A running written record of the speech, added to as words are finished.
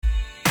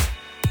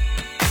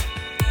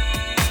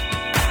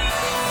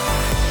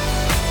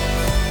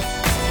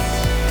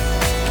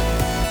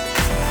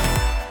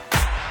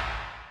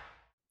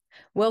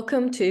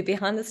Welcome to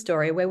Behind the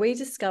Story, where we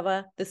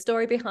discover the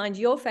story behind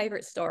your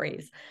favourite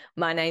stories.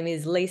 My name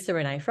is Lisa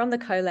Renee from the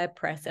Collab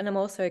Press, and I'm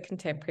also a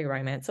contemporary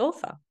romance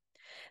author.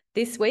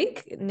 This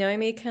week,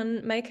 Naomi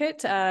can make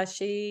it.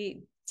 She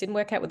didn't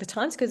work out with the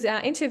times because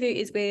our interview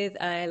is with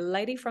a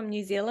lady from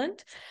New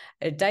Zealand,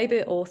 a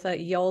debut author,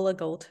 Iola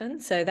Goulton.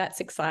 So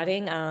that's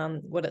exciting,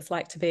 what it's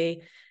like to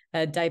be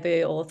a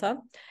debut author.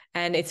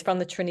 And it's from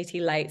the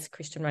Trinity Lakes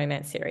Christian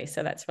Romance series.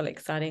 So that's really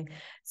exciting.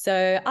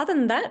 So other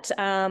than that,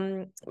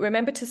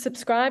 remember to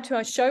subscribe to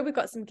our show. We've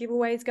got some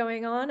giveaways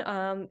going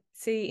on.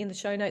 See in the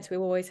show notes, we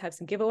always have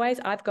some giveaways.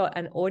 I've got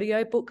an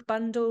audiobook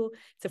bundle.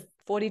 It's a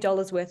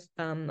 $40 worth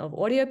of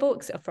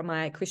audiobooks from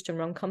my Christian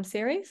rom-com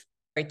series.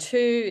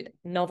 2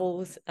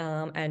 novels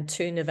and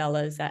 2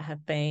 novellas that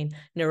have been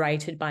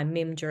narrated by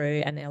Mim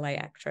Drew, an LA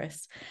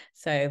actress.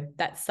 So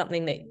that's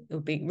something that will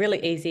be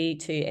really easy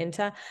to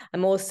enter.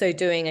 I'm also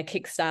doing a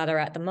Kickstarter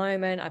at the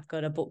moment. I've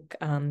got a book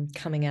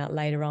coming out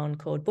later on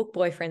called Book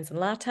Boyfriends and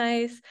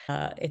Lattes.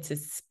 It's a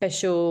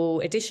special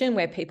edition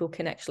where people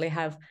can actually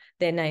have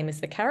their name as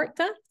the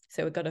character.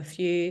 So we've got a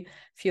few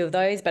of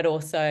those, but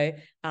also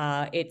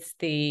it's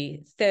the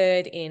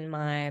 3rd in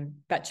my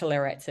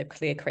Bachelorette's of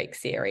Clear Creek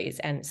series.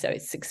 And so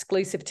it's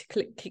exclusive to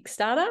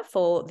Kickstarter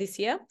for this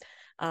year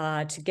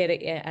to get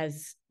it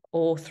as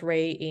all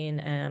 3 in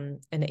an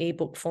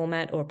ebook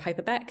format or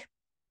paperback.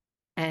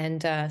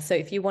 And so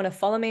if you want to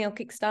follow me on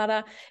Kickstarter,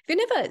 if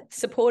you've never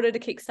supported a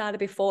Kickstarter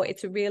before,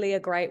 it's really a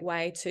great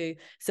way to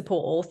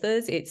support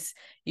authors.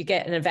 You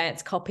get an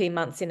advance copy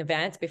months in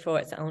advance before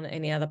it's on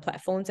any other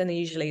platforms. And then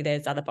usually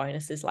there's other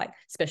bonuses like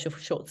special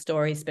short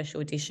stories, special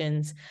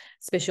editions,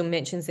 special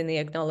mentions in the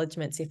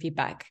acknowledgements if you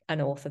back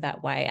an author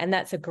that way. And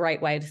that's a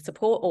great way to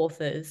support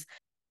authors.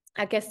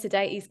 Our guest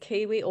today is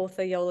Kiwi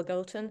author Iola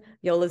Goulton.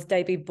 Iola's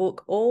debut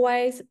book,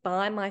 Always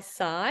by My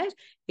Side,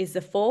 is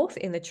the 4th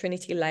in the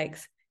Trinity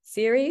Lakes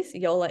series.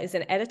 Iola is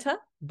an editor,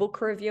 book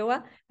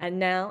reviewer, and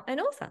now an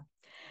author.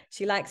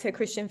 She likes her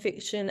Christian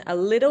fiction a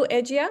little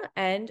edgier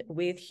and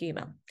with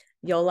humour.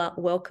 Iola,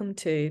 welcome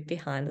to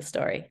Behind the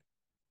Story.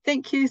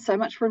 Thank you so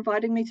much for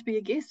inviting me to be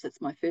a guest.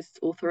 It's my first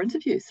author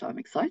interview, so I'm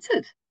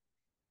excited.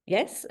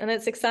 Yes, and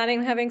it's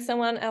exciting having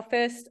our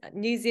first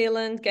New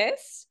Zealand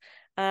guest.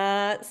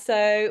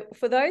 So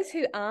for those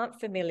who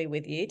aren't familiar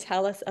with you,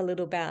 tell us a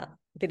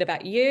bit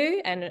about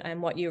you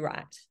and what you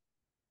write.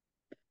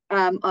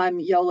 I'm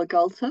Iola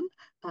Goulton.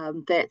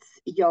 That's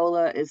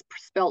Iola is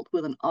spelt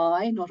with an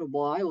I, not a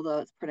Y, although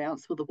it's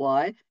pronounced with a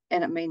Y,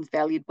 and it means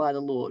valued by the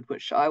Lord,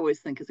 which I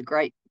always think is a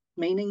great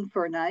meaning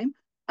for a name,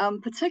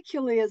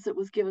 particularly as it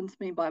was given to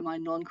me by my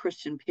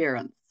non-Christian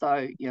parents.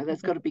 So,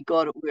 that's got to be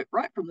God at work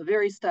right from the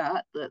very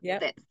start,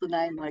 that's the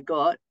name I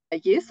got.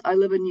 Yes, I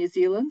live in New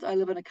Zealand. I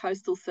live in a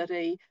coastal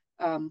city,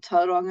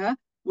 Tauranga,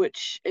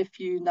 which if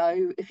you've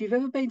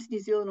ever been to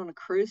New Zealand on a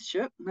cruise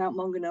ship, Mount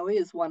Maunganui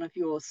is one of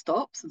your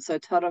stops. And so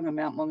Tauranga,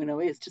 Mount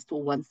Maunganui, is just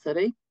all one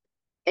city.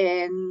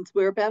 And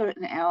we're about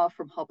an hour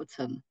from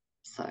Hobbiton.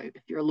 So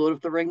if you're a Lord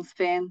of the Rings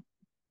fan,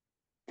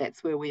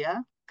 that's where we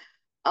are.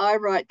 I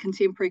write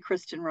contemporary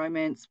Christian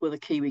romance with a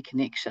Kiwi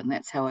connection.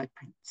 That's how I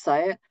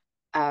say it.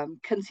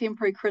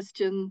 Contemporary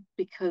Christian,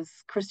 because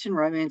Christian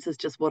romance is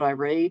just what I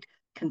read.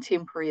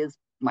 Contemporary is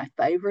my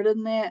favorite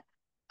in that.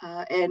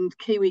 And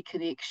Kiwi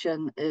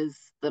connection is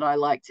that I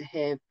like to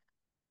have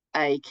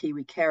a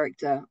Kiwi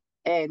character.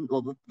 And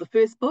the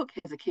first book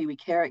has a Kiwi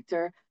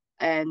character.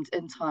 And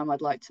in time, I'd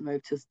like to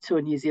move to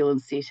a New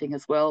Zealand setting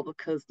as well,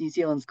 because New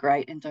Zealand's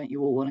great. And don't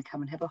you all want to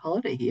come and have a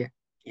holiday here?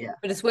 Yeah.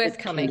 But it's worth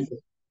coming.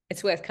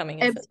 It's worth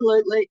coming.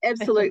 Absolutely.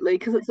 Absolutely.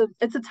 Because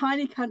it's a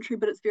tiny country,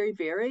 but it's very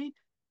varied.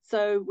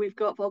 So we've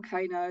got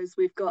volcanoes,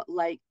 we've got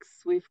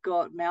lakes, we've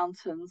got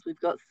mountains, we've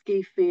got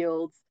ski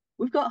fields.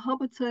 We've got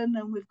Hobbiton,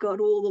 and we've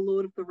got all the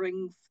Lord of the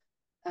Rings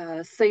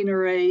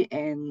scenery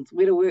and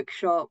Weta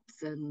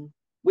workshops and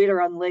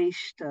Weta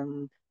Unleashed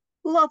and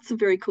lots of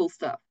very cool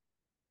stuff.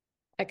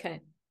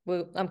 Okay.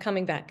 Well, I'm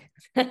coming back.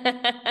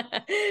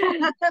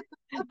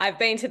 I've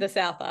been to the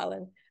South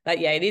Island, but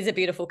yeah, it is a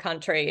beautiful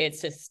country.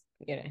 It's just,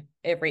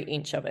 every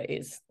inch of it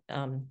is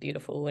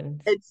beautiful.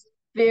 And it's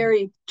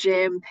very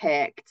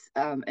jam-packed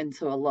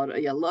into a lot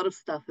of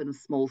stuff in a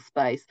small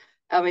space.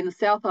 I mean, the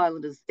South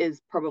Island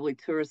is probably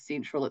tourist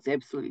central. It's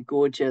absolutely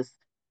gorgeous,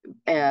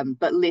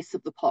 but less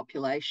of the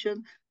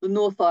population. The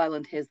North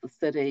Island has the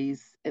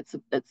cities. It's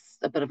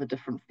a bit of a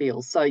different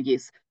feel. So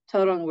yes,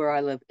 Tauranga, where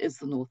I live, is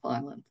the North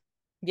Island.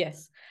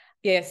 Yes,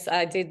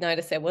 I did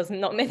notice there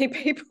wasn't not many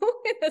people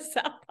in the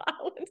South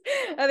Island.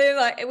 And they're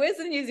like, where's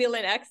the New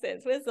Zealand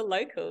accents? Where's the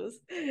locals?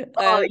 There's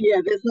not.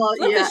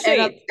 Yeah,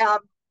 sheep.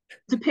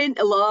 And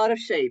a lot of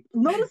sheep.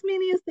 Not as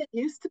many as that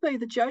used to be.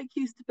 The joke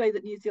used to be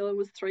that New Zealand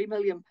was 3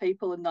 million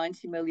people and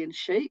 90 million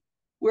sheep.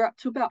 We're up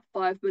to about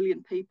 5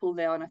 million people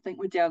now, and I think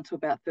we're down to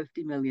about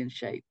 50 million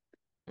sheep.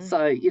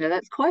 So,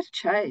 that's quite a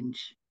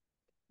change.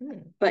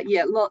 But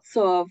yeah, lots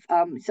of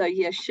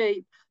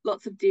sheep,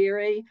 lots of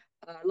dairy,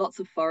 lots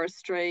of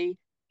forestry,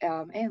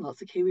 and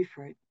lots of kiwi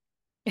fruit.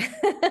 We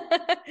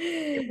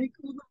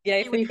call them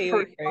kiwi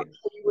fruit, not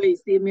kiwis.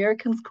 The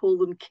Americans call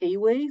them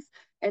kiwis.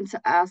 and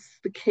to us,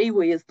 the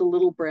kiwi is the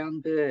little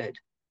brown bird.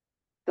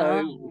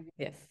 So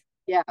Yes.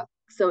 yeah,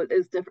 so it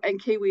is different.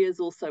 And kiwi is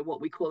also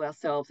what we call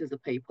ourselves as a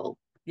people.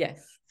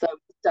 Yes. So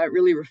we don't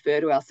really refer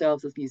to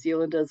ourselves as New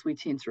Zealanders. We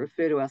tend to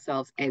refer to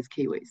ourselves as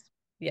Kiwis.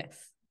 Yes,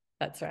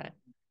 that's right.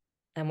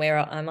 And where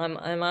I'm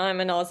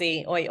an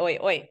Aussie. Oi, oi,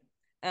 oi.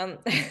 Um,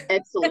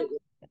 Absolutely.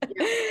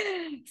 Yep.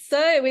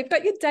 So we've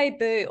got your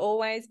debut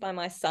always by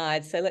my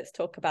side. So let's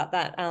talk about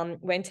that.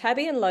 When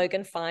Tabby and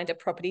Logan find a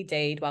property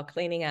deed while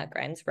cleaning out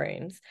Gran's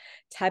rooms,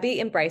 Tabby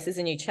embraces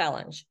a new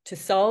challenge to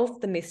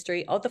solve the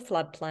mystery of the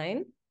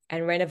floodplain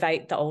and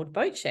renovate the old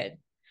boat shed.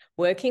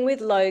 Working with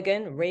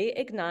Logan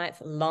reignites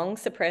long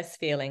suppressed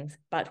feelings,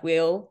 but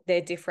will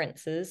their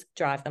differences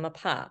drive them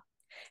apart?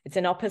 It's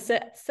an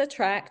opposites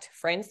attract,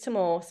 friends to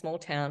more, small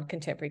town,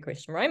 contemporary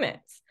Christian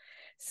romance.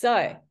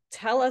 So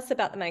tell us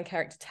about the main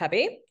character,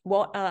 Tabby.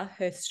 What are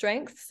her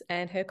strengths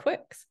and her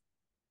quirks?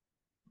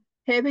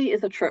 Tabby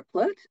is a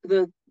triplet.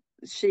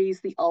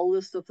 She's the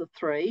oldest of the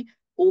three.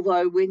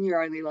 Although when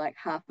you're only like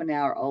half an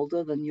hour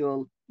older than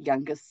your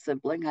youngest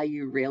sibling, are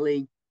you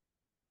really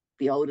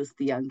the oldest,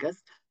 the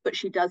youngest? But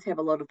she does have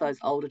a lot of those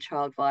older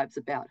child vibes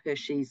about her.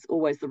 She's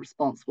always the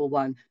responsible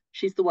one.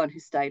 She's the one who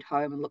stayed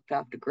home and looked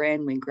after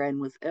Gran when Gran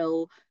was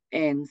ill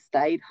and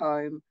stayed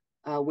home,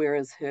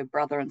 whereas her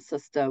brother and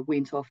sister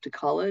went off to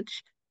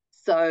college.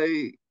 So,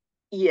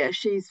 yeah,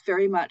 she's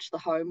very much the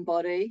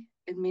homebody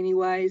in many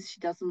ways.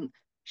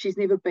 She's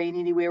never been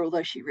anywhere,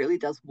 although she really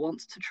does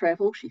want to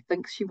travel. She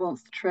thinks she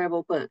wants to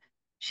travel, but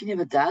she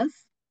never does.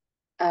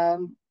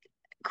 Um,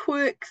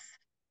 Quirks,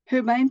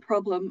 her main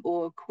problem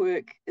or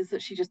quirk is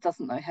that she just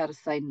doesn't know how to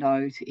say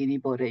no to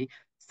anybody.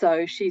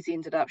 So she's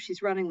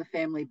running the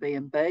family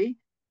B&B,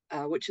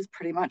 which is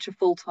pretty much a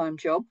full-time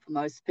job for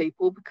most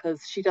people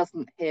because she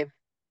doesn't have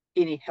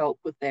any help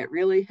with that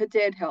really. Her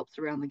dad helps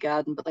around the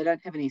garden, but they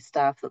don't have any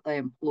staff that they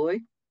employ.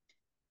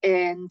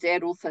 And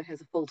dad also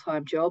has a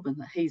full-time job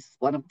and he's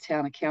one of the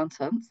town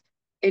accountants.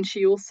 And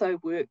she also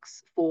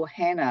works for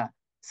Hannah.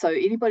 So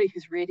anybody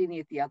who's read any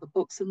of the other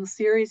books in the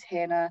series,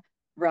 Hannah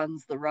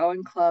runs the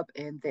rowing club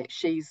and that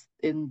she's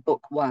in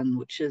book one,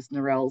 which is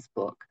Narelle's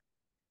book.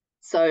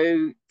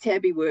 So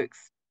Tabby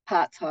works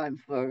part-time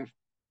for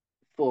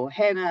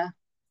Hannah,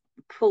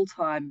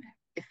 full-time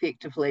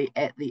effectively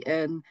at the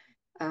inn.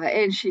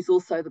 And she's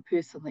also the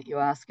person that you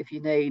ask if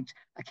you need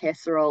a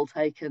casserole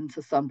taken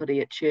to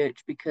somebody at church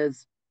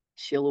because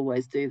she'll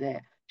always do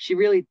that. She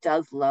really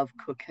does love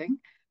cooking.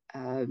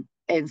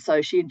 And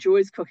so she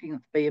enjoys cooking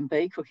at the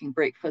B&B, cooking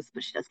breakfast,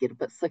 but she does get a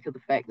bit sick of the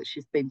fact that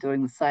she's been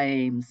doing the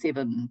same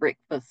 7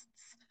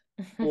 breakfasts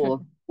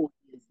for 4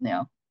 years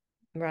now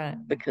Right.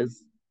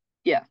 because,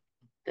 yeah,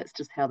 that's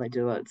just how they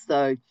do it.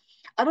 So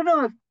I don't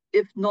know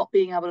if not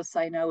being able to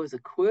say no is a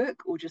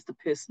quirk or just a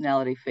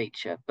personality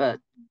feature, but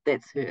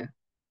that's her.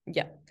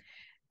 Yeah.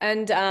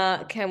 And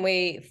can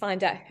we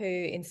find out who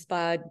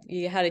inspired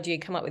you? How did you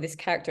come up with this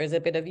character? Is there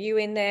a bit of you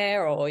in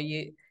there, or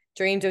you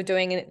dreamed of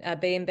doing a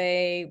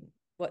B&B?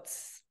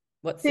 What's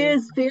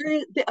in?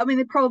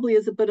 There probably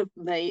is a bit of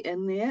me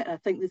in there. I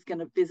think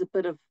there's a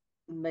bit of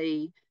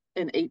me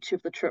in each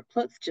of the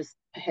triplets, just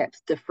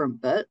perhaps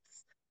different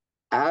bits.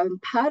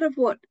 Part of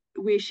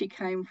where she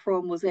came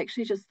from was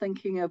actually just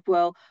thinking of,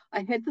 well,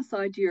 I had this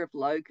idea of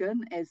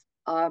Logan as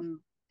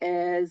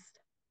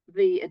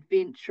the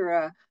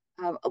adventurer.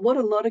 What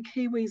a lot of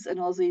Kiwis and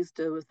Aussies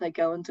do is they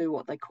go and do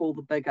what they call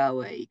the big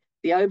OE,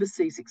 the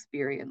overseas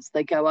experience.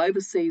 They go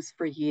overseas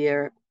for a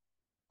year,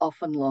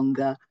 often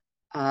longer,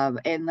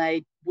 and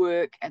they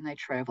work and they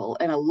travel.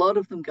 And a lot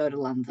of them go to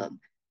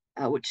London,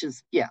 which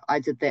is, yeah, I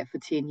did that for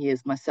 10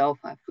 years myself.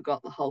 I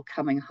forgot the whole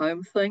coming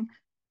home thing.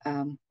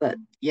 But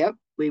yep,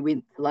 we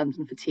went to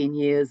London for 10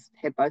 years,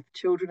 had both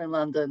children in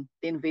London,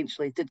 then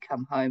eventually did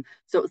come home.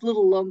 So it was a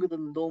little longer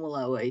than the normal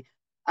OE.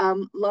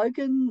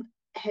 Logan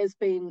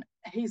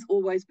he's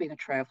always been a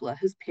traveller.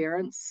 His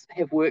parents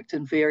have worked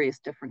in various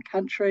different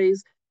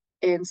countries.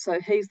 And so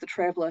he's the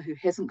traveller who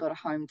hasn't got a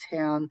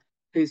hometown,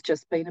 who's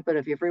just been a bit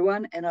of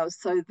everyone. And I was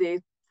so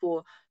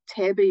therefore,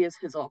 Tabby is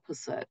his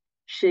opposite.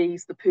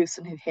 She's the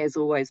person who has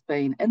always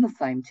been in the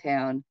same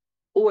town,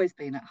 always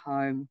been at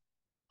home,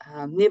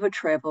 never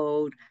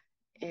travelled.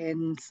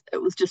 And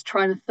it was just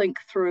trying to think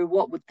through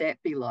what would that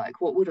be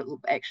like? What would it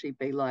actually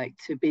be like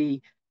to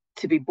be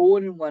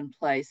born in one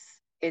place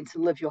and to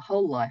live your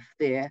whole life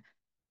there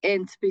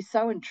and to be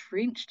so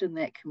entrenched in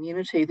that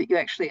community that you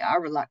actually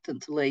are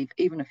reluctant to leave,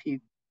 even if you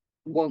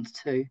want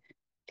to,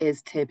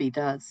 as Tabby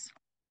does,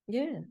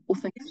 Yeah. or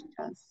thinks she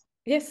does.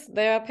 Yes,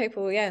 there are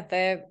people, yeah,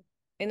 they're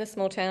in a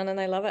small town and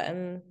they love it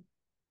and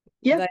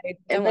Yeah, they don't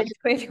and they want to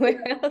just, go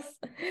anywhere else.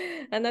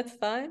 And that's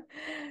fine.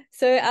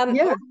 So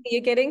yeah,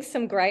 you're getting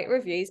some great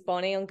reviews.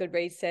 Bonnie on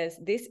Goodreads says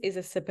this is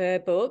a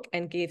superb book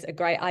and gives a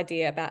great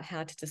idea about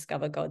how to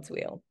discover God's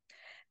will.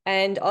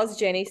 And Oz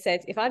Jenny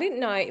says, if I didn't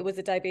know it was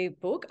a debut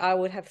book, I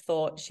would have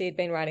thought she had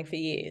been writing for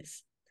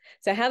years.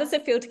 So how does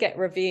it feel to get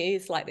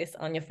reviews like this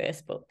on your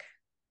first book?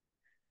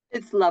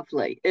 it's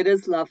lovely. It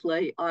is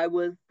lovely. I've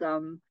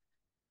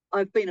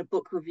been a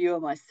book reviewer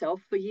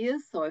myself for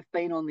years, so I've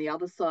been on the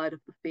other side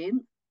of the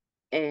fence,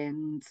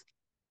 and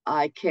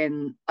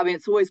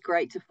it's always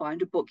great to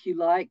find a book you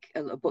like,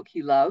 a book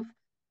you love.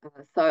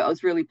 So I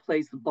was really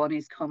pleased with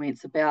Bonnie's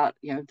comments about,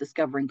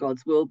 discovering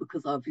God's will,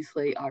 because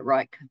obviously I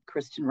write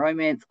Christian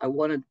romance. I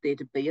wanted there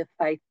to be a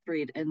faith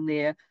thread in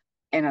there,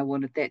 and I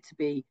wanted that to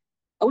be,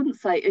 I wouldn't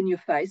say in your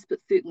face, but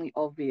certainly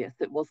obvious.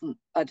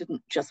 I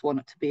didn't just want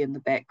it to be in the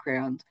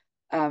background.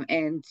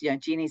 And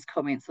Jenny's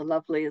comments are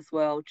lovely as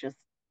well. Just,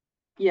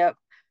 yeah.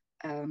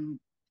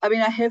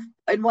 I have,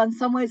 in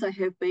some ways, I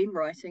have been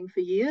writing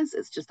for years.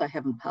 It's just I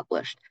haven't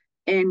published.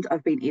 And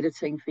I've been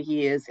editing for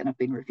years, and I've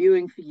been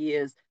reviewing for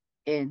years.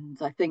 And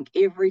I think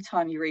every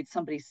time you read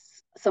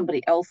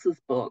somebody else's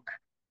book,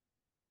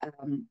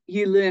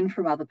 you learn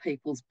from other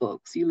people's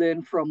books. You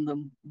learn from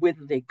them,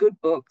 whether they're good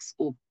books,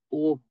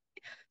 or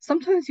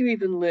sometimes you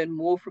even learn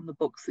more from the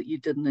books that you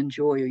didn't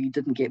enjoy or you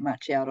didn't get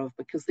much out of,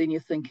 because then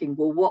you're thinking,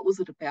 well, what was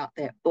it about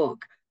that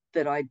book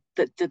that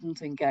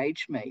didn't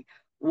engage me?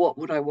 What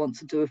would I want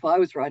to do if I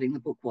was writing the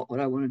book? What would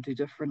I want to do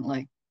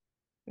differently?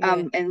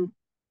 Yeah. And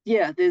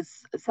yeah,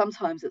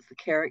 sometimes it's the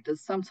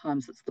characters,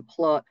 sometimes it's the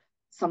plot,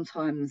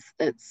 sometimes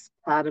it's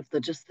part of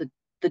the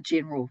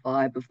general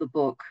vibe of the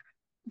book.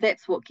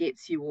 That's what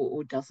gets you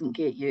or doesn't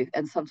get you,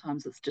 and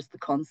sometimes it's just the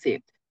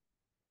concept.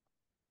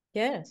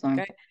 Yeah, So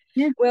great.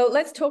 yeah. Well,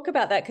 let's talk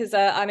about that, because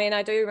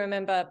I do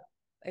remember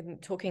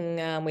talking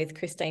with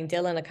Christine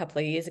Dillon a couple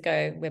of years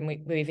ago when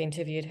we've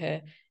interviewed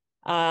her.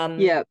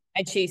 Yeah.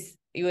 And she's,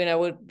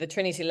 the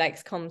Trinity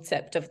Lakes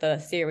concept of the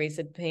series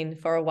had been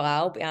for a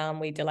while.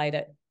 We delayed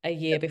it a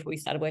year before we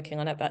started working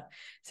on it, but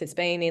so it's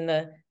been in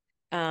the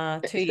 2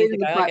 It's years been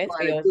in ago, the I guess.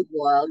 pipeline a good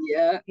while,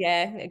 yeah.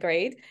 Yeah,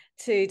 agreed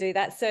to do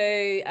that. So,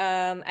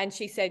 and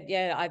she said,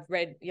 yeah, I've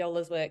read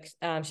Iola's work.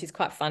 She's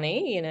quite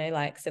funny,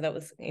 so that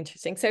was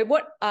interesting. So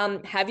what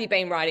have you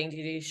been writing? Do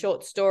you do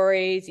short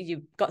stories?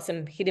 You've got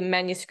some hidden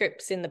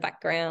manuscripts in the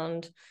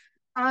background?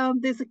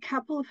 There's a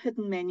couple of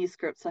hidden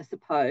manuscripts, I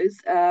suppose.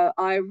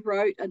 I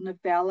wrote a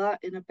novella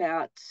in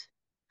about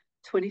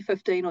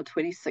 2015 or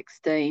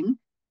 2016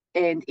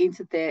 and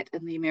entered that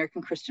in the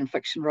American Christian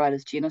Fiction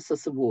Writers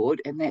Genesis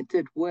Award, and that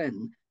did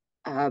win.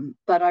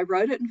 But I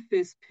wrote it in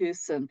first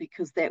person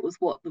because that was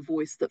what the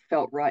voice that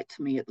felt right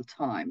to me at the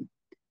time.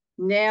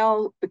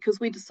 Now, because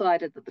we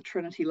decided that the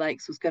Trinity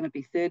Lakes was going to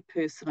be third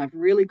person, I've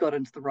really got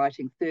into the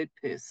writing third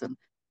person.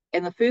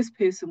 And the first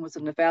person was a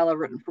novella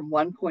written from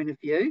one point of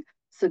view.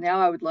 So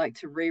now I would like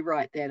to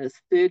rewrite that as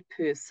third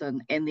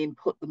person and then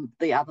put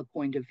the other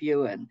point of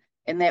view in.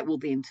 And that will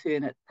then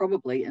turn it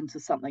probably into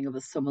something of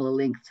a similar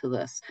length to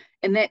this.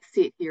 And that's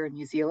set here in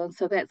New Zealand.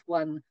 So that's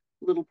one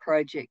little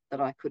project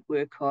that I could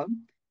work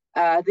on.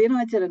 Then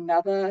I did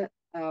another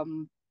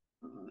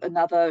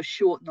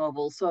short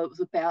novel. So it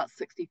was about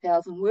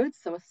 60,000 words.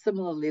 So a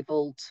similar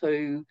level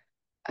to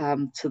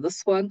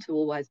this one, to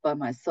Always by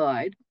My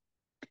Side.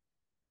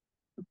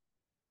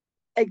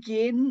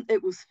 Again,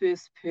 it was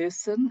first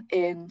person,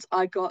 and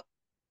I got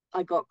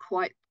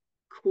quite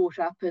caught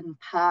up in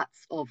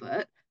parts of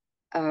it.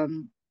 How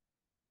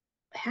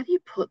do you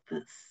put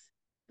this?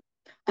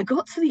 I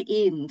got to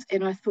the end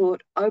and I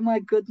thought, oh my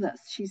goodness,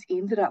 she's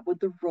ended up with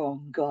the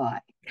wrong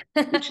guy,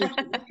 which is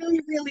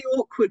really, really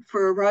awkward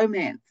for a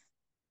romance.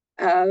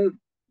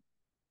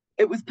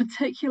 It was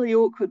particularly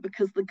awkward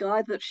because the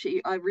guy that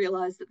I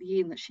realized at the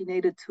end that she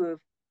needed to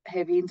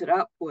have ended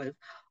up with,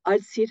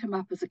 I'd set him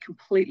up as a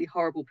completely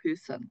horrible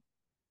person.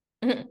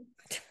 So,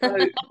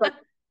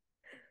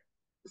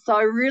 so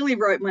I really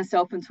wrote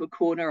myself into a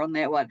corner on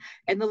that one.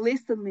 And the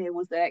lesson there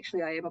was that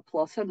actually I am a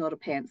plotter, not a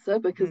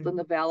pantser, because the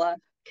novella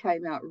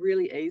came out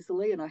really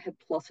easily and I had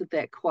plotted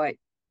that quite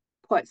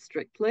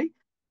strictly.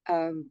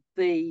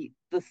 The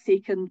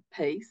second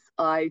piece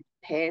I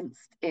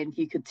pantsed, and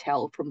you could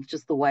tell from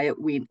just the way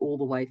it went all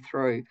the way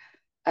through.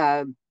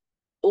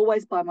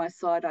 Always by My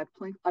Side, I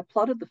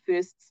plotted the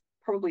first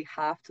probably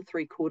half to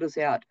three quarters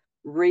out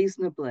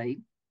reasonably,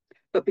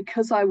 but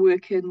because I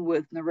work in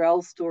with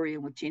Narelle's story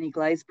and with Jenny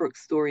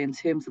Glazebrook's story in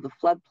terms of the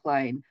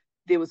floodplain,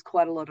 there was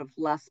quite a lot of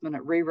last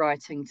minute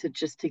rewriting to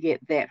get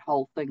that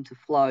whole thing to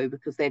flow,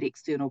 because that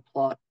external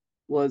plot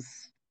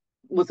was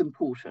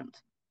important.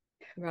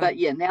 Right. But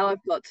yeah, now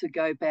I've got to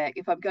go back.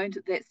 If I'm going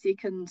to that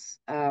second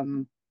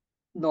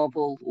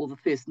novel, or the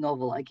first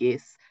novel, I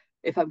guess,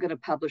 if I'm going to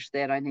publish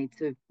that, I need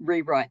to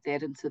rewrite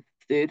that into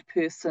third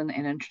person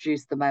and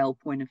introduce the male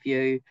point of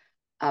view,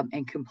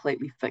 and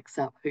completely fix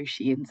up who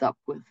she ends up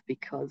with,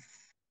 because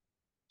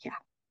yeah,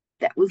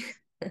 that was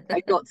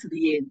I got to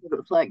the end and it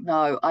was like,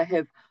 no, I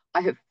have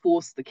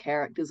forced the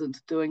characters into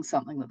doing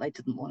something that they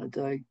didn't want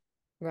to do.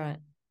 Right.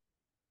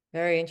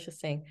 Very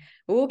interesting.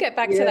 We'll get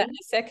back to that in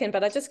a second,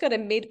 but I just got a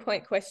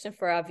midpoint question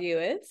for our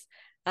viewers.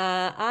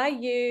 Are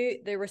you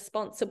the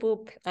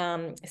responsible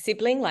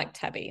sibling like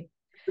Tabby?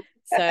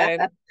 So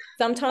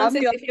sometimes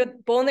if you're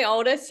born the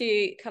oldest,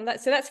 you come that.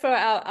 So that's for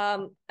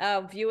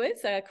our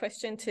viewers. A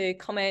question to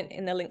comment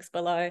in the links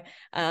below.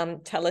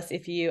 Tell us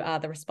if you are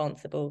the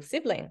responsible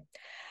sibling.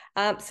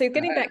 So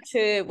getting back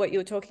to what you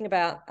were talking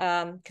about,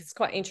 because it's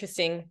quite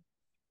interesting.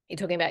 You're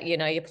talking about,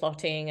 you're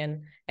plotting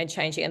and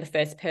changing in the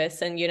first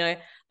person,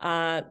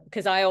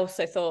 because I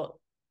also thought,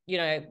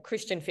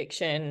 Christian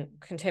fiction,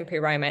 contemporary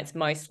romance,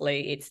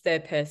 mostly it's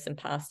third person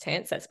past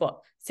tense. That's what's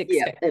Yeah,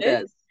 expected.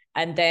 it is.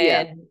 And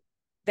Yeah.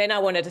 then I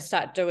wanted to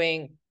start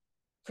doing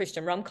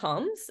Christian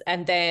rom-coms,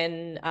 and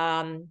then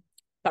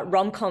but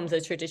rom-coms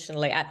are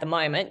traditionally at the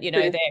moment,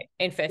 they're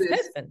in first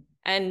person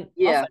and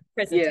Yeah. often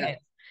present Yeah. tense.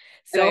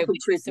 And So often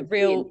which was a present tense.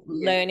 real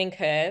Yeah. learning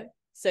curve.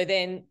 So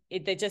then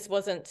there just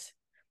wasn't,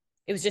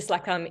 it was just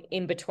like I'm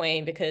in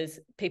between, because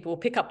people will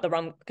pick up the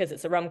rom because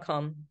it's a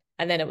rom-com,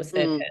 and then it was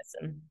third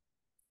person.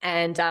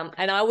 And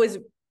I was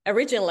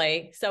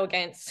originally so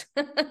against,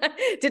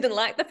 didn't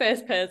like the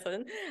first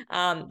person,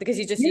 because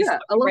you just used Yeah,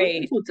 to a lot of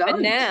read. people But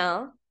don't.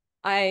 now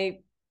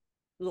I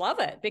love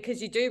it,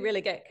 because you do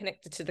really get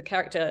connected to the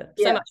character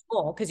so Yeah. much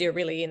more, because you're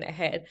really in their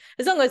head,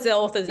 as long as the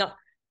author's not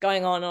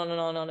going on and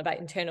on about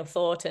internal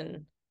thought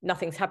and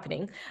nothing's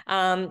happening.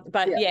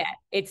 But yeah,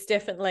 it's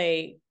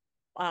definitely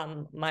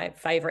my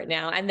favorite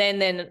now. And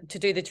then to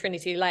do the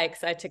Trinity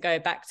Lakes, I had to go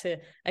back to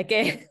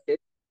again.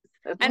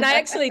 And I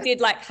actually did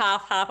like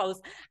half. I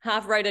was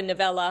half wrote a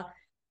novella,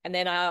 and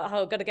then I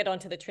got to get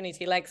onto the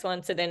Trinity Lakes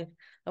one. So then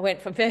I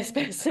went from first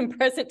person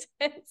present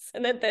tense,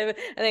 and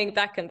then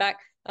back and back.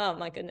 Oh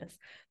my goodness.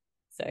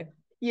 So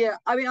yeah,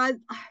 I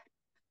mean,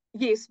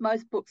 yes,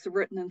 most books are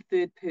written in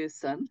third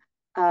person,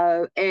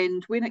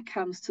 and when it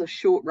comes to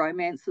short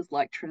romances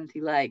like Trinity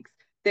Lakes,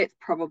 that's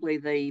probably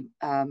the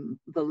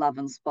love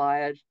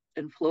inspired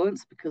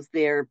influence, because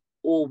they're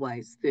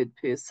always third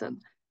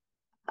person.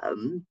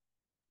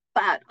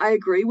 But I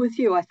agree with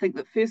you. I think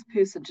that first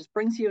person just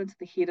brings you into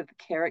the head of the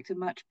character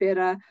much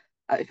better,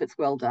 if it's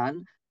well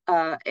done,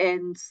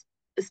 and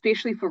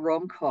especially for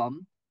rom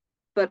com.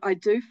 But I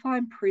do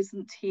find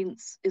present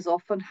tense is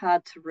often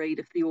hard to read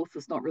if the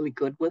author's not really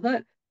good with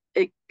it.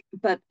 It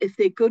but if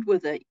they're good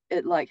with it,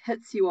 it like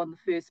hits you on the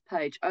first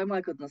page. Oh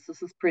my goodness,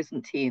 this is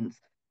present tense.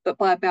 But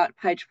by about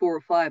page 4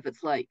 or 5,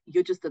 it's like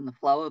you're just in the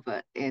flow of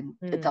it, and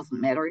it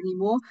doesn't matter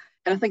anymore.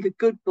 And I think a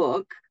good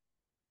book,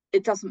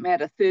 it doesn't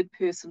matter third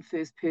person,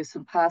 first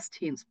person, past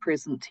tense,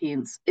 present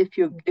tense. If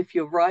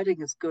your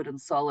writing is good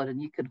and solid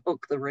and you can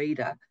hook the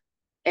reader,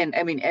 and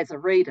I mean, as a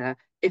reader,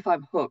 if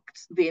I'm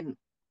hooked, then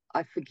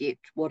I forget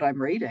what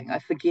I'm reading. I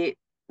forget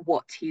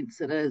what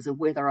tense it is and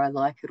whether I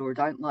like it or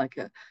don't like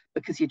it,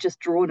 because you're just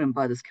drawn in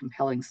by this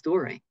compelling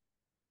story.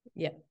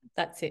 yeah,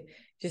 that's it.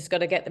 Just got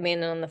to get them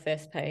in on the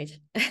first page.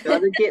 Got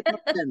to get them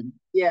in.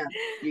 Yeah,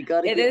 you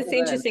got to It get is them in.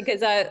 interesting,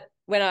 because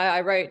when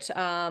I wrote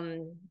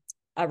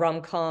a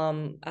rom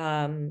com,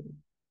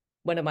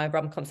 one of my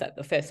rom coms, that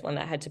the first one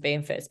that had to be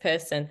in first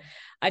person,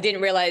 I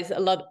didn't realize a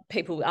lot of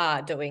people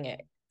are doing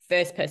it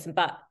first person,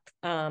 but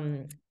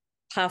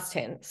past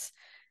tense.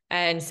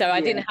 And so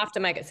I didn't have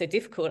to make it so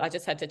difficult. I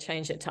just had to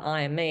change it to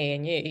I and me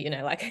and you,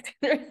 like.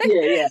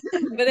 Yeah.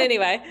 But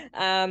anyway,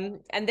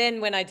 and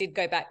then when I did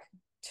go back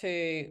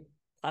to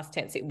past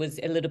tense, it was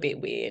a little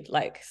bit weird.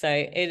 Like,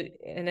 and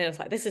then I was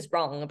like, this is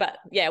wrong. But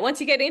yeah, once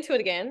you get into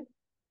it again,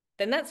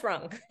 then that's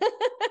wrong.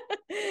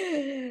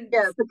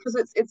 Yeah, because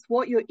it's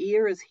what your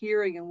ear is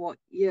hearing, and what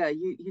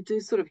you do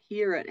sort of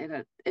hear it,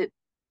 and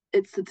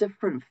it's a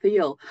different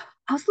feel.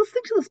 I was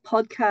listening to this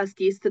podcast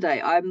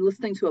yesterday. I'm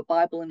listening to a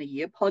Bible in a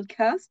Year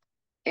podcast,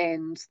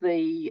 and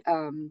the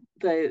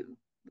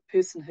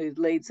person who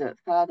leads it,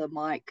 Father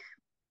Mike,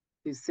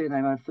 whose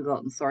surname I've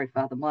forgotten, sorry,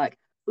 Father Mike,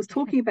 was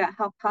talking about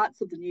how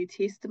parts of the New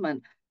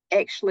Testament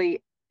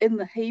actually in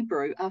the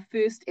Hebrew are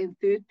first and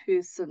third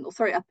person,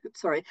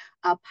 or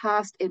are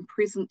past and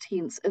present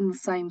tense in the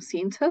same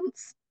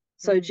sentence.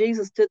 So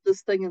Jesus did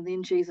this thing and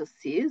then Jesus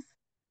says.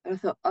 And I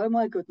thought, oh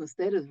my goodness,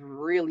 that is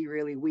really,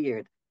 really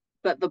weird.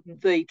 But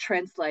the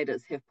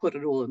translators have put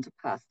it all into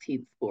past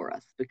tense for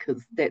us,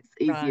 because that's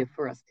easier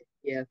for us to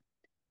hear.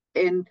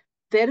 And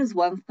that is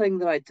one thing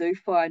that I do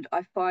find.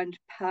 I find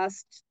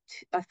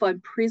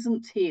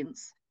present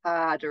tense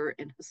harder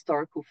in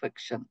historical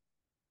fiction.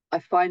 I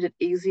find it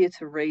easier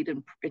to read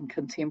in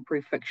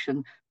contemporary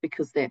fiction,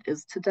 because that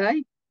is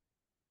today.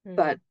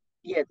 But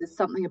yeah, there's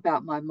something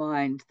about my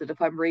mind that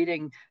if I'm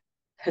reading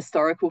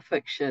historical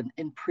fiction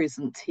in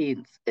present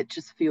tense, that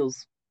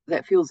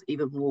feels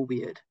even more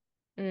weird.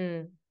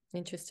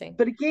 Interesting.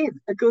 But again,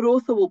 a good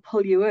author will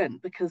pull you in,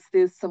 because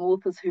there's some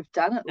authors who've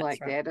done it like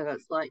right. that, and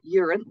it's like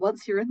you're in.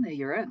 Once you're in there,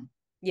 you're in.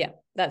 Yeah,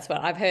 that's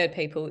what I've heard.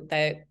 People,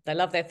 they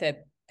love their third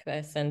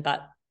person,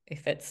 but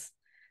if it's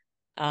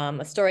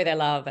a story they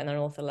love and an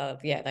author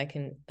love, yeah, they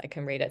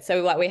can read it.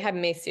 So like we had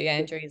Miss Sue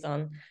Andrews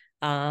on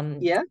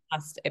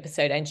last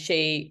episode, and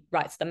she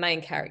writes the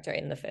main character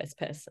in the first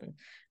person,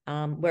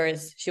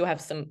 whereas she'll have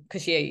some,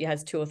 because she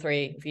has 2 or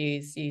 3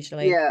 views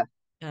usually.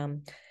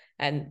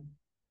 And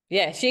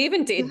yeah, she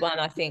even did one,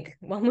 I think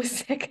one was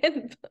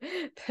second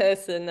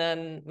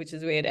person, which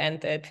is weird,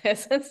 and third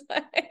person,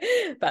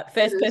 but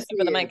first person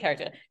for the main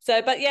character.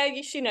 So but yeah,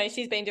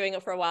 she's been doing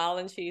it for a while,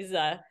 and she's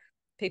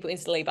people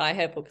instantly buy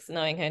her books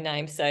knowing her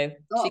name, so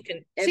she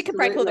can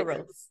break all the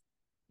rules.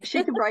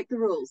 She can break the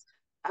rules.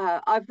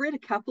 I've read a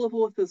couple of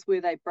authors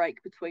where they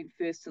break between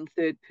first and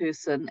third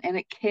person,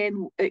 and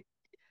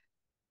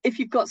if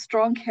you've got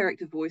strong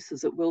character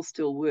voices, it will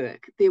still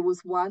work. There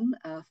was one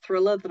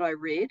thriller that I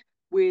read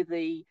where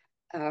the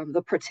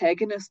the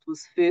protagonist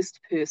was first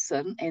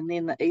person and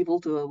then the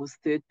evildoer was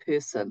third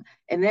person.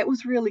 And that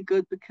was really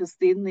good because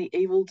then the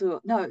evildoer,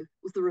 no, it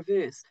was the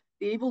reverse.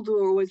 The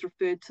evildoer always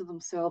referred to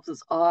themselves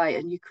as I,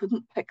 and you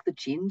couldn't pick the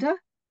gender.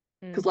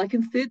 Because, like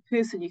in third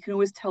person, you can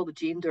always tell the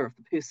gender of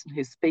the person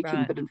who's speaking,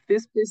 Right. but in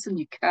first person,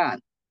 you can't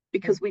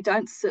because we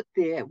don't sit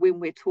there when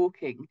we're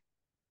talking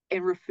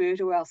and refer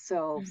to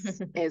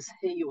ourselves as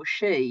he or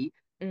she.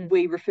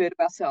 We refer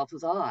to ourselves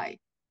as I.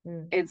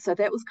 And so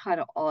that was kind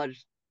of odd.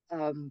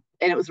 And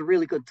it was a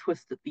really good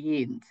twist at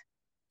the end.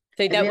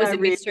 So And that then was I a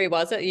read, mystery,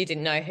 was it? You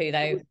didn't know who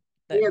they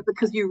yeah,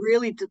 because you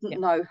really didn't yeah,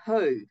 know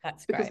who.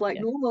 that's Because, great. like,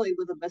 Yeah. normally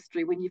with a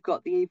mystery, when you've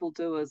got the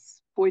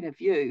evildoer's point of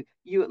view,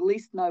 you at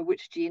least know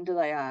which gender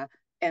they are.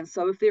 And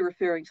so if they're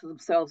referring to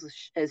themselves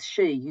as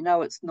she, you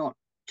know it's not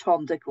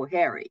Tom, Dick, or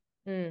Harry.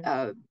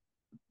 Uh,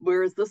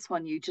 whereas this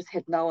one, you just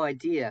had no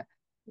idea.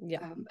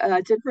 Yeah. And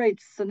I did read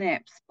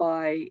Synapse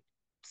by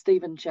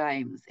Stephen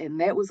James, and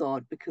that was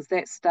odd because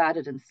that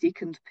started in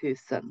second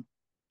person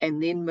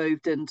and then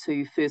moved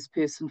into first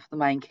person for the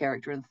main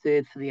character and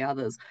third for the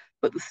others.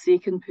 But the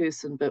second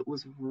person bit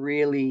was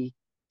really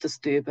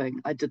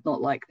disturbing. I did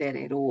not like that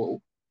at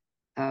all.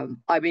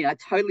 I mean, I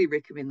totally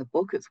recommend the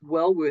book. It's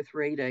well worth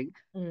reading.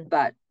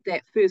 But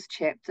that first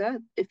chapter,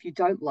 if you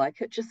don't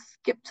like it, just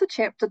skip to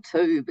chapter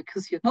 2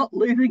 because you're not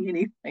learning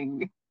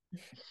anything.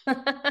 Yeah,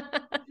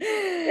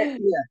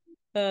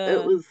 it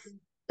Uh, was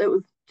it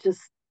was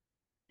just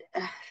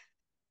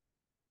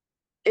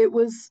it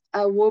was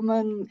a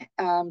woman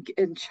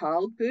in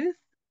childbirth,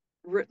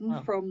 written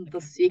oh, from the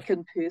okay.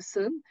 second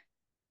person,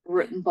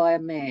 written by a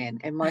man,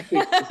 and my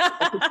head's just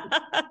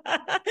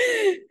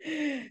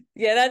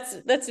Yeah,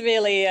 that's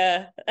really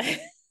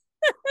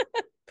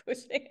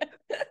pushing it,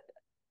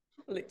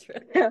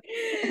 literally.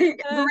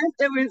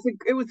 the rest.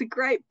 It was a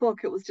great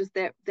book. It was just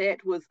that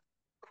was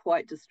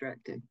quite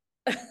distracting.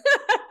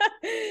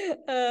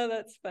 Oh,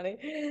 that's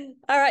funny.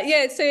 All right,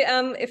 yeah. So,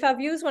 if our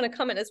viewers want to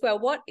comment as well,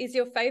 what is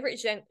your favorite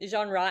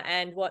genre,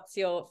 and what's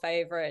your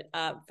favorite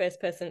first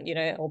person,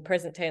 or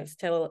present tense?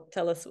 Tell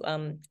us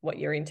what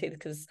you're into,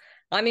 because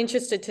I'm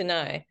interested to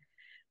know.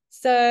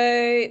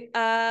 So,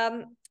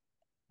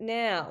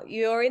 now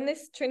you're in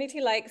this Trinity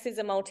Lakes is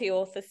a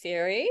multi-author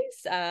series,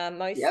 Yep.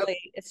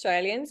 mostly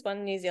Australians,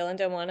 one New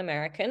Zealander, one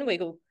American. We're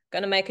going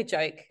to make a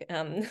joke, try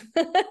and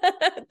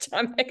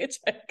make a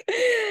joke.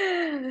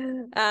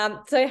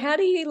 So how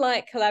do you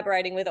like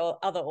collaborating with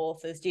other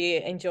authors? Do you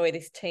enjoy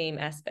this team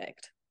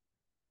aspect?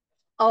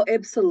 Oh,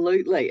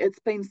 absolutely. It's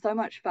been so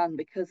much fun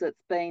because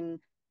it's been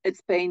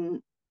it's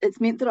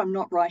meant that I'm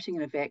not writing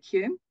in a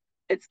vacuum.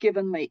 It's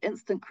given me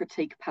instant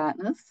critique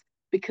partners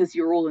because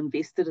you're all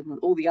invested in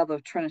all the other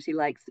Trinity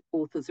Lakes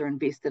authors are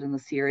invested in the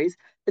series.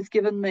 It's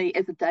given me,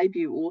 as a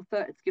debut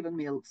author, it's given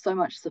me so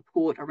much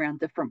support around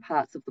different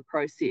parts of the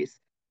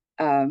process.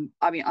 I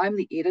mean, I'm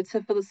the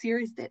editor for the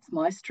series. That's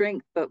my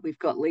strength, but we've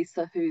got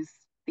Lisa, who's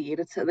the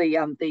editor, the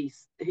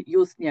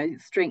yours,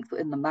 strength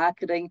in the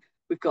marketing.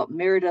 We've got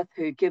Meredith,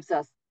 who gives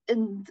us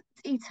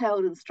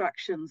detailed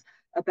instructions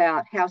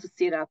about how to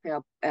set up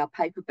our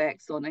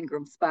paperbacks on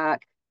Ingram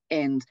Spark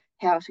and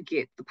how to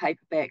get the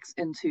paperbacks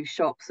into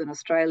shops in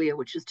Australia,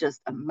 which is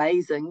just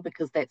amazing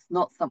because that's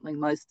not something a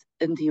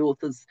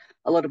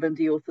lot of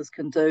indie authors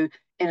can do.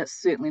 And it's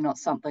certainly not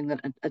something that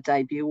a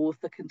debut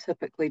author can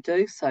typically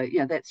do. So,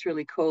 that's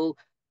really cool.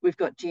 We've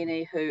got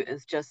Jenny, who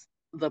is just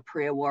the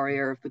prayer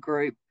warrior of the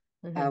group.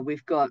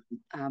 We've got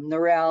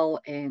Narelle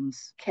and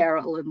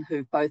Carolyn,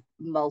 who've both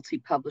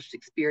multi-published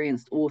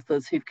experienced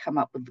authors who've come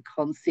up with the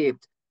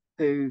concept,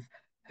 who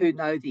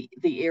know the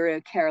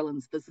area.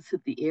 Carolyn's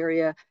visited the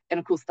area, and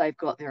of course they've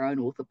got their own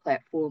author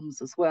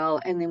platforms as well.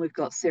 And then we've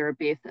got Sarah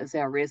Beth as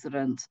our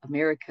resident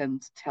American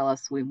to tell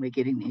us when we're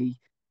getting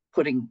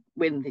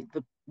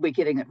we're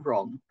getting it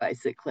wrong,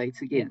 basically.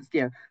 To get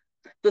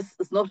this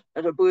is not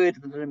a word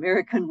that an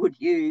American would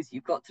use.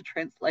 You've got to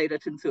translate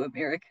it into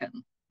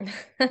American.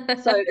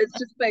 So it's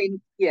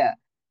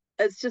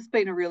just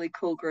been a really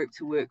cool group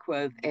to work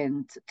with,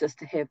 and just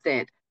to have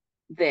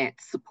that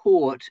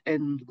support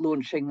in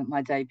launching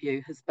my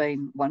debut has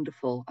been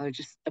wonderful. I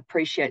just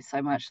appreciate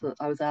so much that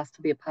I was asked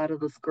to be a part of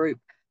this group.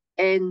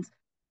 And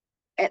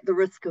at the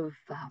risk of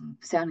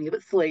sounding a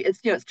bit silly,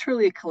 it's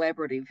truly a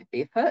collaborative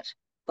effort.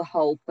 The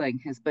whole thing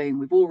has been,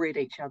 we've all read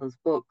each other's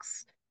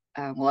books.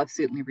 Well, I've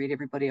certainly read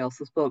everybody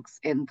else's books,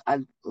 and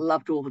I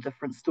loved all the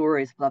different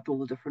stories, loved all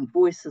the different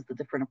voices, the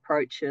different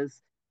approaches,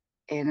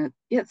 and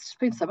it's just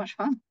been so much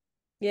fun.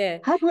 Yeah.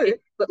 Hard work,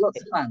 but lots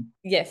of fun.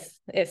 Yes,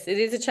 it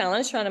is a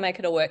challenge trying to make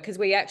it all work, because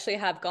we actually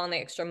have gone the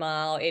extra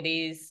mile. It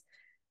is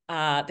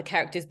the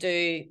characters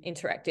do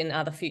interact in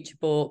other future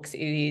books.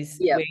 We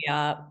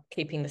are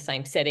keeping the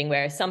same setting,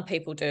 whereas some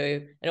people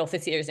do an author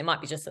series, it might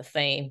be just a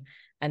theme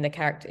and the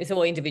character is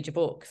all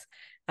individual books.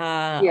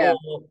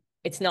 Or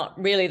it's not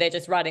really, they're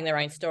just writing their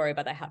own story,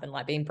 but they haven't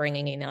been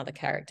bringing in other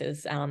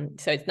characters.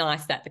 So it's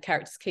nice that the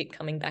characters keep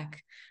coming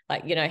back.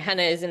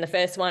 Hannah is in the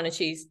first one, and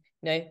she's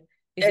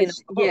is in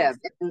the book.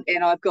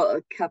 And I've got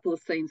a couple of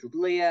scenes with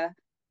Leah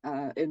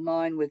in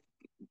mine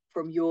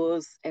from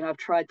yours, and I've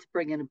tried to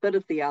bring in a bit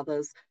of the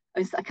others.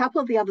 A couple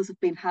of the others have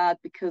been hard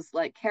because,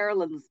 like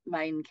Carolyn's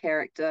main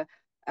character,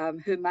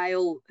 her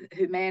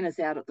man is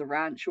out at the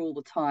ranch all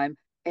the time,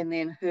 and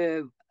then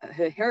her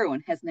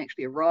heroine hasn't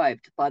actually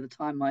arrived by the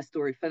time my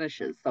story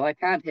finishes, so I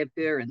can't have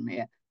her in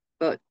there.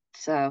 But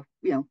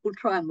we'll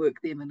try and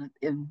work them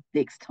in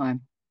next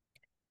time.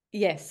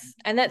 Yes,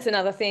 and that's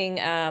another thing.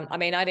 I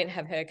mean, I didn't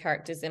have her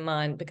characters in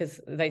mind because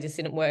they just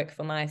didn't work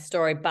for my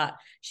story. But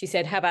she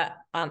said, "How about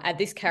add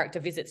this character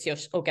visits your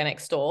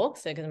organic store?"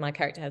 So because my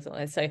character has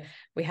all, so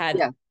we had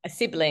a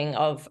sibling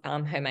of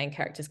her main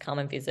characters come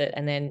and visit,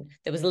 and then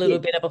there was a little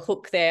bit of a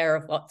hook there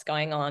of what's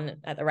going on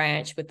at the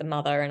ranch with the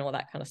mother and all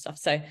that kind of stuff.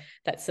 So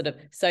that sort of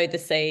sowed the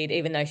seed,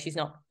 even though she's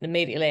not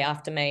immediately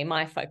after me.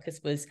 My focus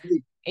was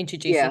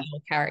introducing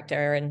your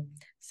character, and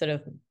sort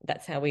of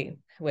that's how we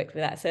worked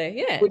with that. So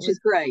which is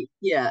great.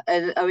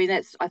 And I mean,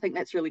 I think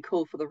that's really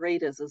cool for the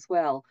readers as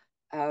well.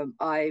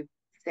 I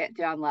sat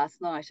down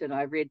last night and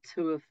I read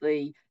 2 of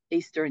the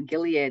Easter and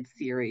Gilead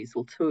series,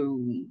 or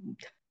 2,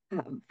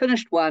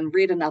 finished one,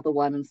 read another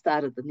one, and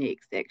started the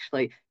next,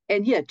 actually.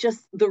 And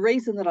just the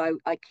reason that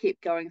I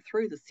kept going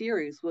through the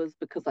series was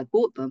because I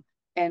bought them,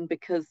 and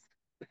because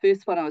the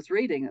first one I was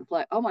reading, it's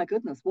like, oh my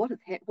goodness, what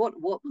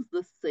was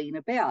this scene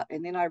about?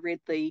 And then I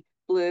read the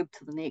blurb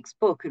to the next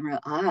book and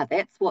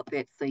that's what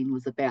that scene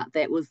was about.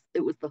 It was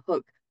the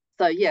hook.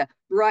 So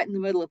right in the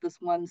middle of this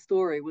one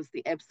story was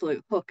the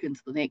absolute hook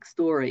into the next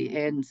story,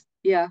 and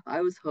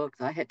I was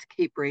hooked. I had to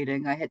keep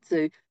reading. I had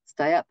to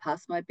stay up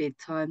past my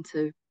bedtime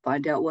to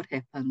find out what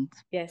happened.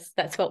 Yes,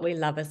 that's what we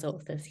love as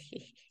authors.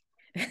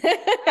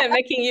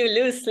 Making you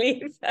lose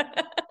sleep.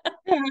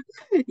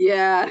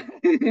 Yeah.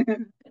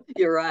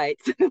 You're right.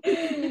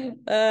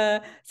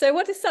 So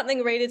what is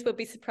something readers would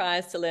be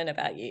surprised to learn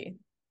about you?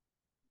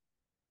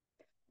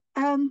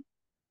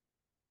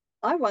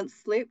 I once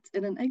slept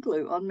in an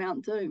igloo on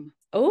Mount Doom.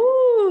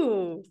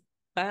 Oh,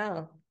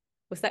 wow.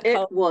 Was that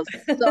cold? It was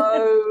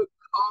so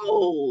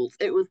cold.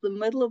 It was the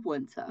middle of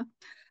winter.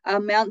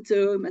 Mount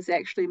Doom is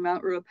actually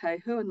Mount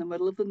Ruapehu in the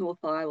middle of the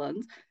North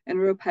Island, and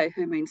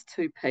Ruapehu means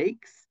 2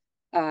 peaks,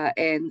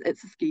 and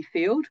it's a ski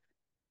field.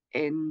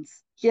 And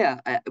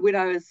when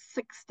I was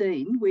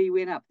 16, we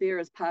went up there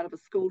as part of a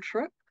school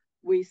trip.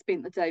 We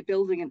spent the day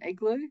building an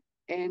igloo,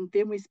 and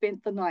then we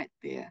spent the night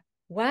there.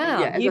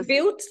 Wow, you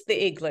built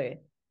the igloo?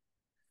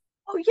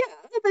 Oh yeah,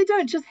 they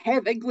don't just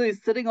have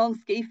igloos sitting on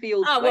ski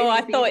fields. Oh well,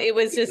 I thought it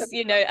was just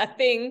a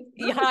thing.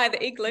 You hire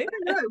the igloo.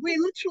 No, we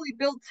literally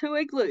built 2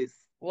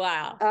 igloos.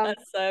 Wow,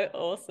 that's so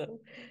awesome.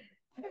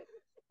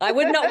 I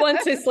would not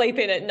want to sleep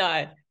in it.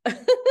 No,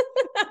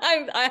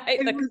 I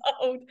hate the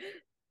cold.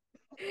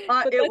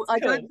 I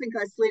don't think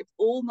I slept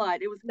all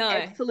night. It was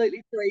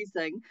absolutely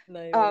freezing.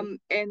 And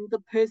the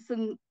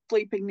person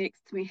sleeping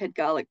next to me had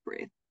garlic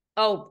breath.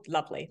 Oh,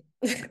 lovely.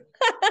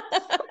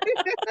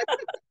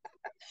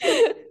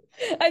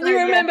 And you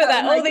remember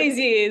that all these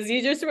years.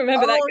 You just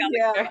remember that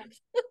garlic breath.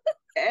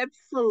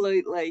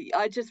 Absolutely.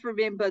 I just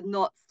remember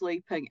not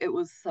sleeping. It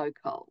was so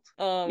cold.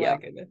 Oh my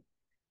goodness.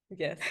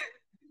 Yes.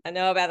 I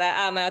know about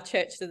that. Our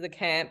church does a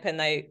camp, and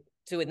they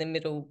do it in the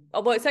middle.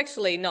 Oh, well, it's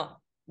actually not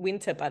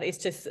winter, but it's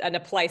just in a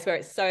place where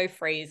it's so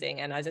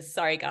freezing. And I just,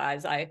 sorry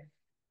guys, I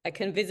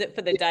can visit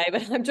for the day,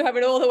 but I'm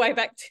driving all the way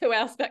back 2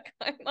 hours back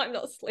home. I'm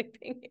not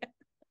sleeping yet.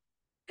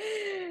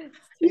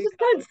 You just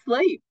don't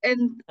sleep.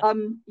 And I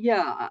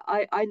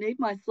need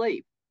my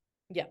sleep.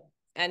 Yeah.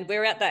 And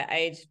we're at that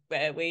age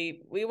where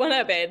we want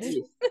our bed. Yes.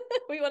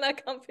 We want our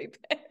comfy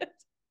bed.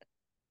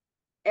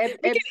 We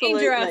can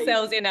injure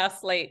ourselves in our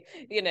sleep,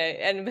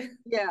 and the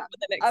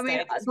next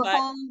day,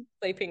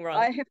 sleeping wrong.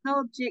 I have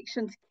no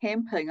objection to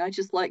camping. I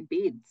just like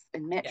beds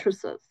and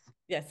mattresses.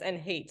 Yes, and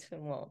heat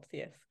and warmth.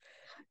 Yes,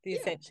 the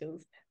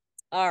essentials.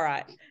 All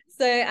right.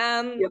 So,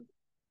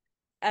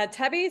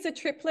 Tabby is a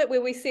triplet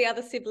where we see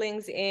other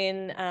siblings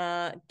in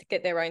to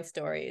get their own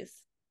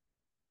stories.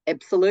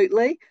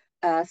 Absolutely.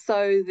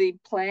 So the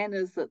plan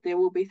is that there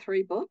will be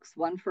 3 books,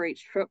 1 for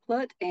each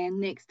triplet, and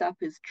next up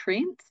is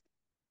Trent.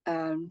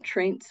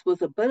 Trent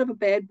was a bit of a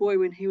bad boy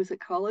when he was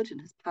at college,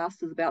 and his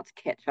past is about to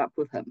catch up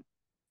with him.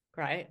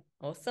 Great.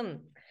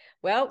 Awesome.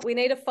 Well, we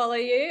need to follow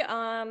you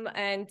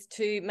and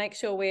to make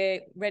sure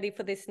we're ready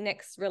for this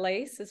next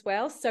release as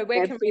well. So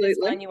where can readers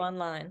find you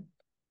online?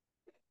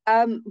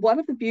 One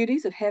of the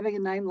beauties of having a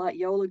name like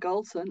Iola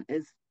Goulton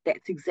is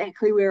that's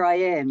exactly where I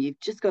am.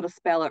 You've just got to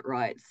spell it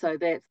right. So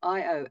that's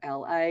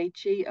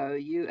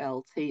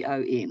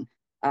IOLAGOULTON.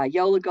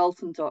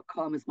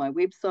 YolaGoulton.com is my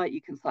website.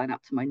 You can sign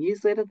up to my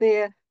newsletter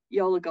there.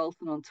 Iola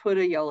Goulton on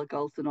Twitter, Iola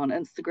Goulton on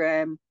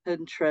Instagram,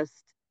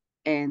 Pinterest,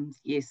 and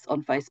yes,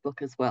 on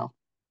Facebook as well.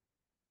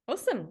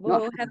 Awesome.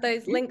 We'll have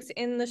those links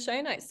in the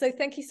show notes. So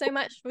thank you so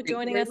much for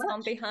joining us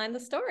on Behind the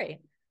Story.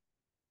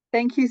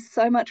 Thank you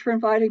so much for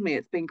inviting me.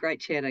 It's been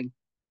great chatting.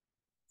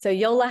 So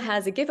Iola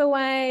has a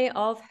giveaway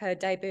of her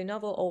debut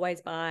novel,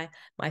 Always by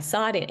My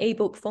Side, in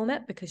ebook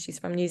format because she's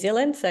from New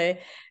Zealand. So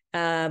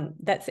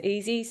that's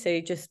easy.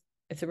 So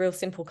it's a real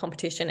simple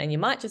competition and you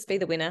might just be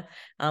the winner.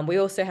 We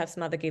also have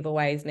some other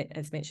giveaways,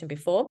 as mentioned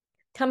before.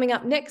 Coming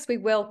up next, we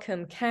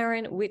welcome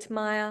Karen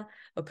Whitmire,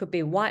 or could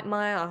be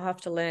Whitemeyer, I'll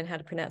have to learn how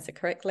to pronounce it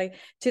correctly,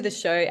 to the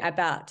show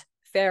about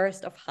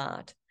Fairest of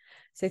Heart.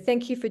 So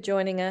thank you for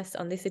joining us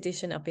on this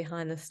edition of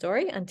Behind the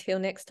Story. Until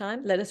next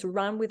time, let us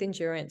run with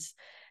endurance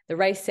the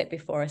race set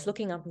before us,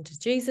 looking up into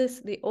Jesus,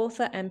 the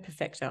author and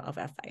perfecter of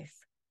our faith.